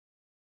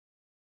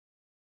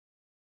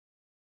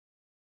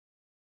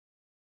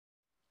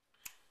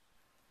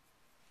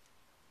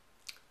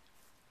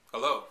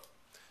Hello,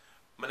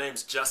 my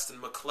name's Justin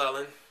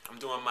McClelland. I'm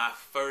doing my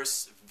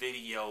first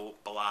video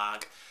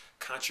blog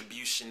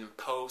contribution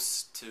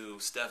post to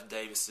Steph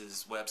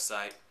Davis's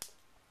website,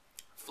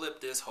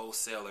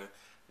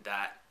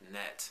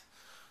 flipthiswholesaler.net.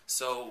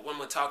 So what I'm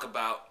going to talk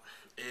about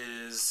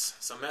is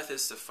some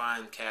methods to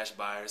find cash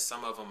buyers.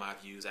 Some of them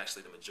I've used,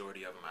 actually the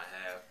majority of them I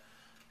have.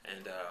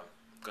 And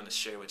I'm going to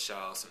share with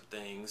y'all some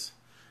things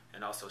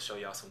and also show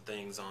y'all some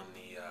things on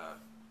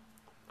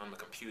the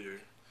computer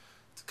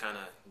to kind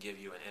of give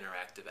you an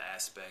interactive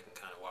aspect and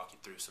kind of walk you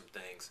through some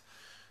things.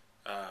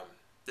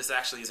 This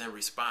actually is in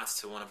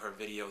response to one of her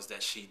videos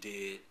that she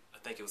did, I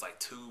think it was like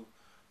two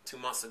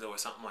months ago or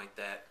something like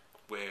that,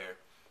 where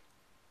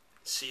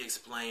she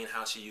explained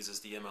how she uses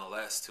the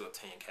MLS to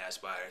obtain cash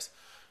buyers.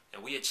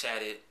 And we had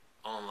chatted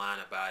online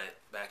about it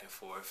back and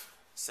forth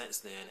since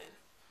then. And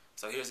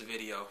so here's a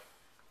video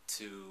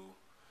to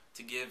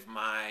give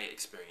my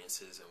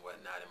experiences and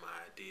whatnot and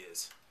my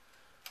ideas.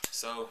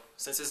 So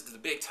since this is the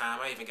big time,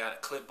 I even got a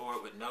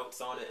clipboard with notes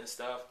on it and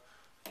stuff.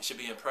 You should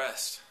be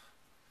impressed.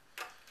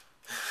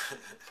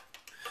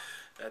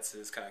 That's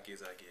as cocky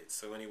as I get.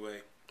 So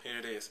anyway, here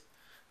it is.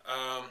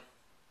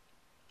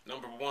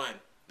 Number one,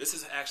 this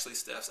is actually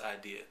Steph's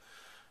idea,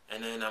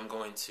 and then I'm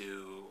going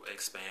to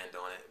expand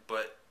on it.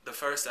 But the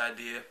first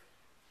idea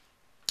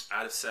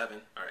out of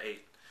 7 or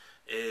 8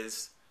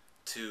 is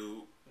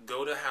to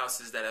go to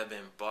houses that have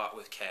been bought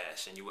with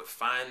cash, and you would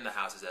find the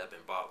houses that have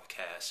been bought with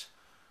cash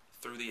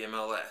through the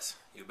MLS.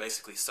 You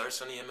basically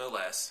search on the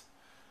MLS,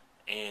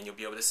 and you'll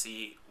be able to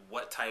see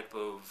what type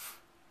of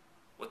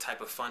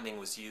funding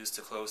was used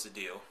to close the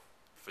deal.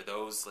 For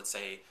those, let's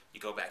say you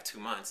go back 2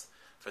 months,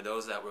 for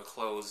those that were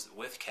closed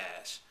with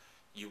cash,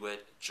 you would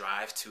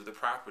drive to the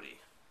property.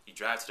 You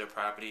drive to the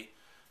property.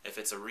 If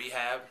it's a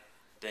rehab,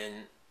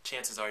 then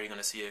chances are you're going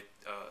to see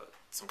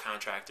some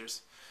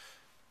contractors.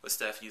 What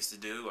Steph used to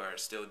do, or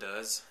still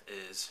does,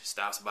 is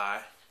stops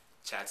by,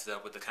 chats it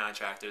up with the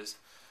contractors,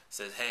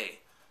 says, hey,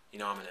 you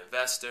know, I'm an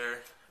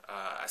investor.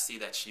 I see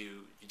that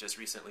you just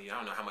recently, I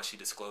don't know how much she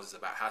discloses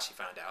about how she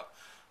found out,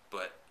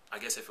 but I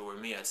guess if it were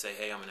me, I'd say,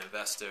 hey, I'm an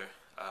investor.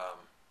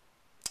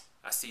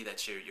 I see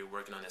that you're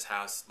working on this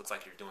house. Looks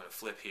like you're doing a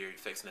flip here. You're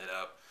fixing it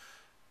up.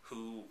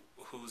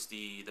 Who's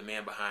the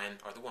man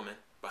behind, or the woman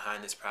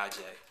behind this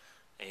project?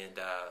 And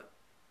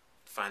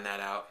find that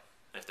out.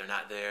 If they're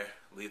not there,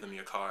 leave them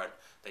your card.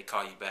 They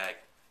call you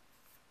back.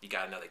 You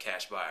got another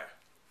cash buyer.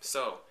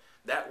 So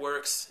that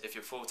works if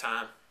you're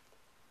full-time.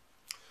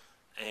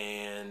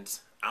 And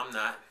I'm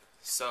not.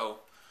 So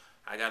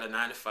I got a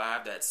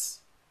 9-to-5 that's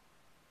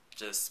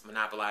just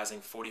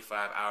monopolizing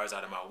 45 hours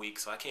out of my week.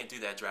 So I can't do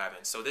that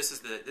driving. So this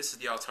is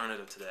the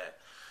alternative to that.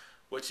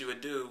 What you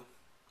would do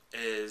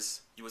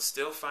is you would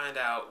still find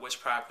out which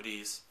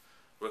properties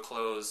were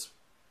closed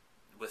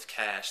with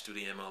cash through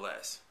the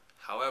MLS.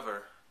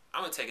 However,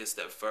 I'm going to take it a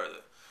step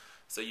further.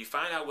 So you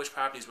find out which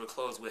properties were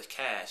closed with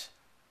cash,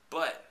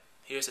 but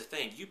here's the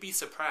thing. You'd be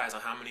surprised on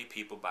how many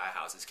people buy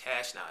houses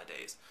cash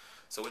nowadays.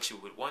 So what you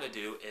would want to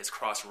do is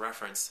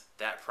cross-reference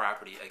that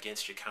property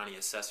against your county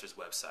assessor's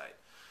website.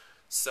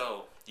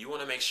 So you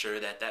want to make sure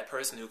that that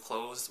person who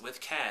closed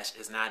with cash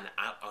is not an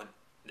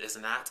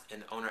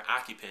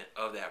owner-occupant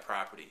of that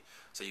property.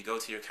 So you go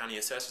to your county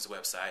assessor's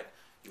website,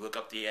 you look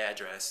up the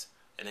address,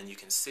 and then you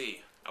can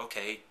see,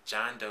 okay,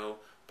 John Doe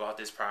bought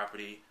this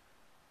property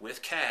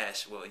with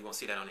cash. Well, you won't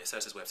see that on the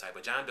assessor's website,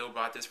 but John Doe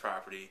bought this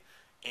property,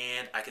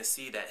 and I can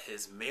see that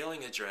his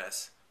mailing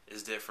address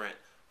is different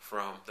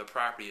from the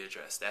property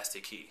address. That's the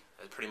key.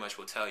 That pretty much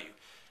will tell you.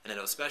 And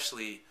it'll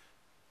especially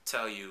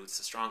tell you, it's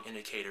a strong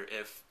indicator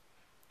if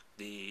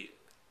the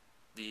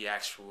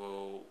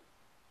actual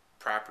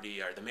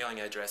property or the mailing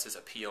address is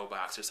a P.O.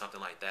 box or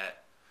something like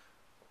that.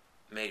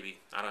 Maybe.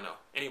 I don't know.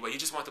 Anyway, you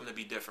just want them to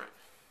be different.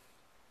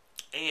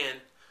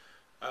 And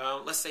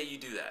let's say you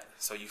do that.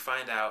 So you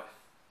find out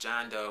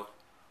John Doe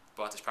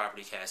bought this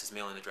property cash, his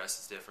mailing address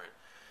is different,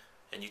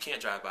 and you can't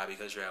drive by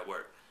because you're at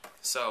work.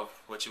 So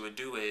what you would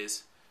do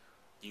is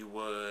you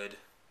would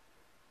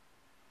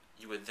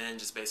then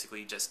just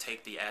basically just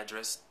take the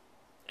address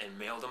and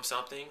mail them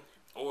something,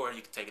 or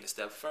you can take it a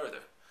step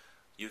further.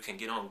 You can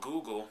get on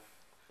Google,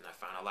 and I've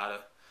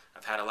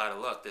had a lot of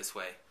luck this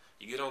way.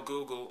 You get on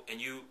Google and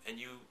you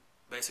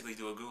basically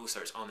do a Google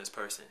search on this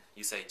person.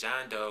 You say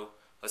John Doe,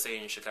 let's say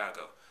you're in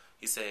Chicago.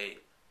 You say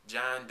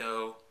John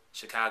Doe,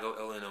 Chicago,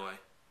 Illinois.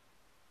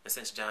 And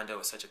since John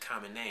Doe is such a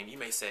common name, you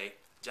may say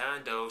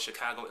John Doe,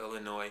 Chicago,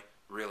 Illinois,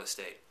 real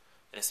estate,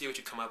 and see what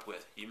you come up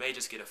with. You may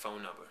just get a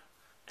phone number,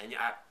 and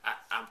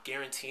I'm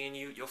guaranteeing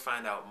you'll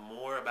find out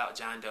more about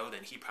John Doe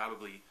than he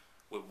probably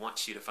would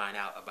want you to find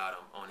out about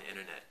him on the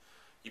internet.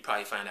 You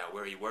probably find out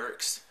where he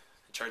works,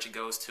 the church he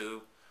goes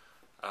to,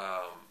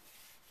 how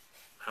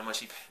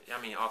much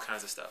all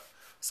kinds of stuff.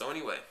 So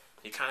anyway,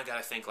 you kind of got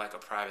to think like a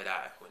private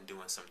eye when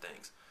doing some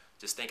things.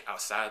 Just think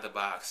outside of the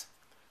box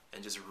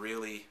and just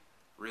really,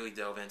 really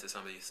delve into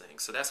some of these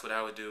things. So that's what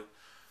I would do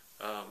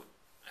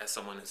as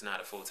someone who's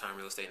not a full-time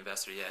real estate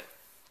investor yet.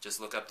 Just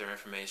look up their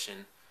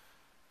information.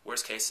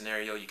 Worst case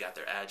scenario, you got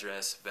their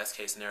address. Best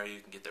case scenario,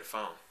 you can get their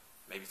phone.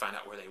 Maybe find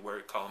out where they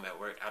work, call them at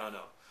work, I don't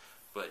know.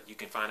 But you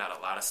can find out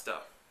a lot of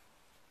stuff.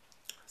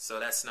 So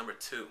that's number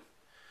 2.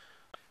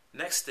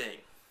 Next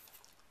thing,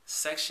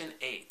 Section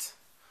 8.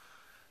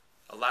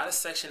 A lot of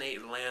Section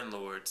 8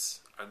 landlords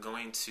are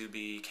going to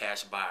be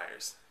cash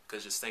buyers.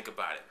 Because just think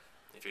about it.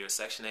 If you're a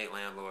Section 8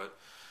 landlord,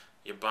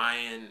 you're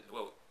buying,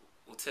 well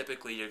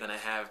typically you're going to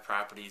have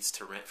properties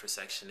to rent for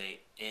Section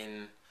 8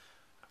 in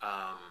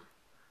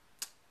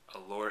a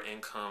lower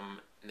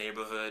income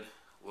neighborhood.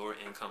 Lower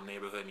income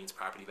neighborhood means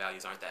property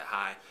values aren't that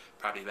high.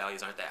 Property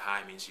values aren't that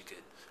high means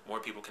more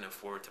people can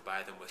afford to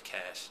buy them with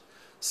cash.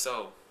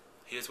 So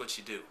here's what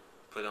you do.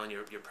 Put on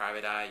your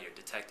private eye, your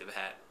detective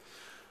hat.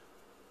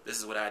 This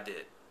is what I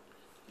did.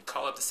 You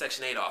call up the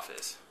Section 8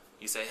 office.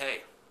 You say,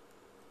 hey,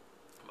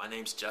 my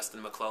name's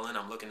Justin McClelland. I'm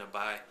not looking to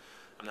buy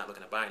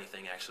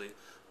anything actually,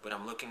 but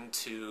I'm looking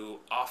to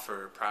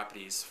offer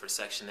properties for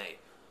Section 8.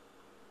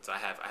 So I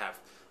have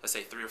let's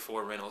say 3 or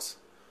 4 rentals,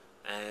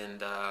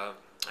 and I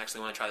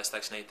actually want to try the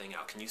Section 8 thing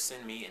out. Can you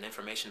send me an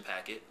information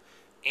packet,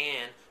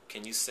 and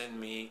can you send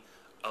me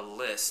a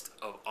list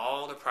of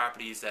all the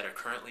properties that are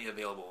currently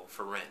available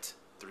for rent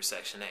through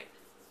Section 8?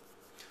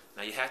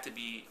 Now you have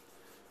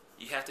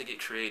to get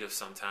creative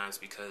sometimes,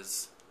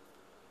 because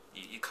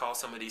you call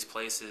some of these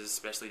places,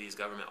 especially these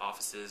government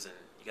offices, and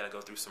you got to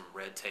go through some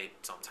red tape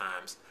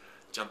sometimes,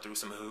 jump through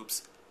some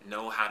hoops,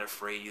 know how to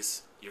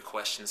phrase your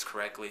questions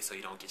correctly so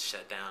you don't get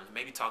shut down.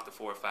 Maybe talk to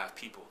 4 or 5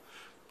 people.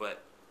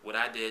 But what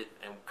I did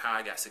and how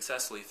I got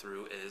successfully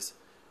through is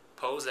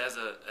pose as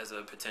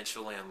a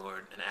potential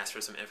landlord and ask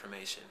for some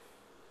information.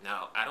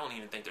 Now, I don't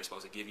even think they're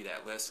supposed to give you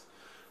that list,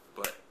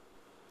 but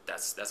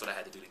that's what I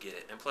had to do to get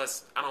it. And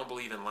plus, I don't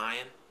believe in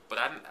lying, but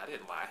I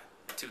didn't lie.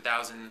 In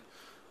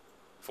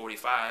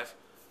 2045,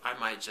 I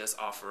might just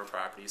offer a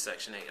property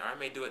Section 8, or I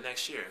may do it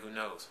next year. Who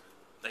knows?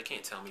 They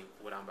can't tell me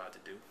what I'm about to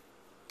do.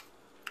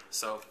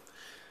 So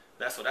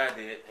that's what I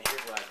did, and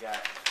here's what I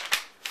got.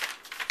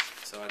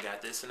 So I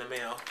got this in the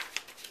mail,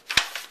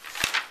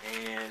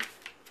 and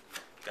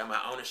got my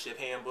ownership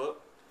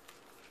handbook.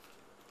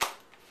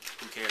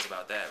 Who cares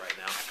about that right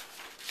now?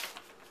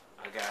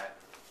 I got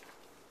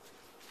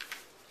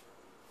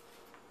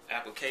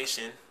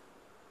application.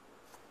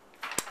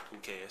 Who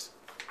cares?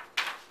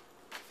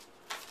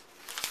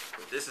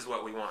 But this is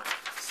what we want.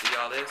 See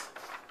all this?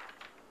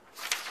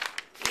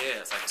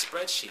 Yeah, it's like a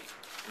spreadsheet.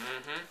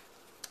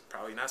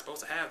 Probably not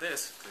supposed to have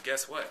this, but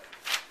guess what?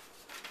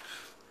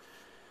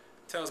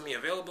 Tells me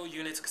available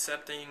units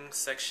accepting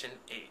Section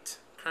 8.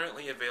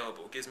 Currently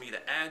available. Gives me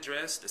the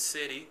address, the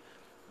city,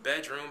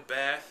 bedroom,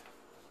 bath,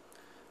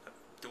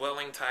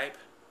 dwelling type,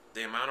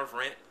 the amount of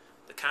rent,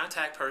 the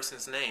contact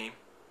person's name,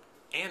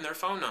 and their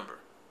phone number.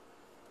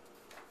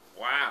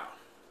 Wow.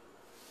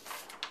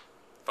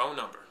 Phone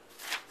number.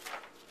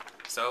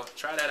 So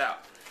try that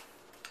out.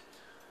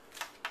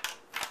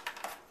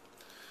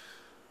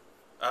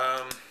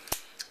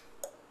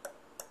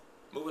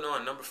 Moving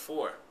on, number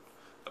 4,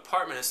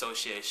 apartment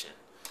association.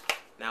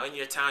 Now in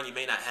your town, you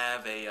may not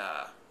have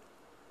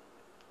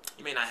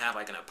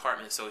like an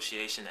apartment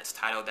association that's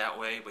titled that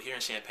way, but here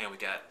in Champaign we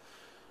got,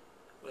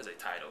 what is it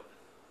titled?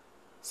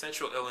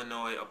 Central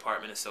Illinois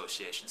Apartment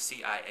Association,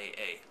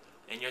 CIAA.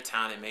 In your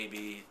town, it may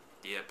be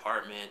the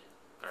apartment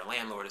or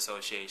landlord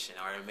association,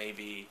 or it may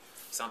be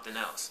something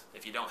else.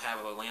 If you don't have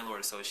a landlord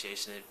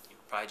association, you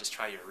probably just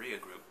try your RIA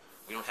group.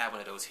 We don't have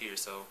one of those here,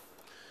 so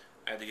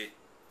I had to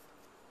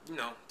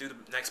do the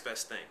next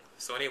best thing.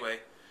 So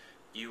anyway,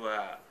 you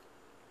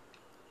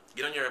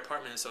get on your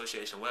apartment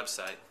association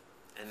website,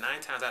 and 9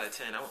 times out of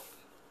 10,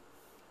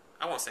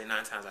 I won't say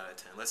 9 times out of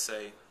 10. Let's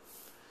say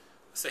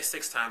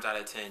 6 times out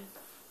of 10,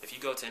 if you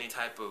go to any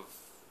type of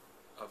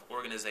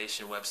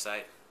organization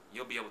website,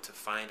 you'll be able to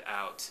find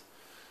out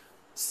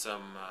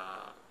some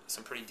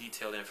pretty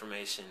detailed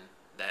information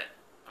that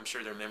I'm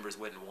sure their members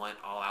wouldn't want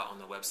all out on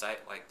the website,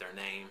 like their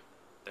name,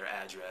 their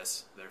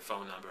address, their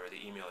phone number,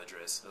 the email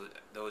address.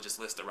 They'll just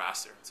list the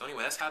roster. So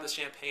anyway, that's how the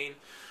Champaign,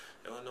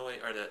 Illinois,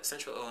 or the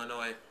Central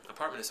Illinois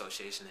Apartment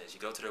Association is. You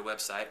go to their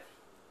website,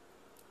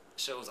 it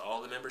shows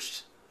all the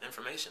members'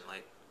 information.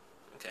 Like,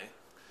 okay,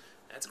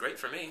 that's great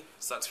for me.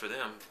 Sucks for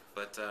them,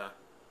 but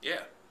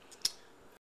yeah.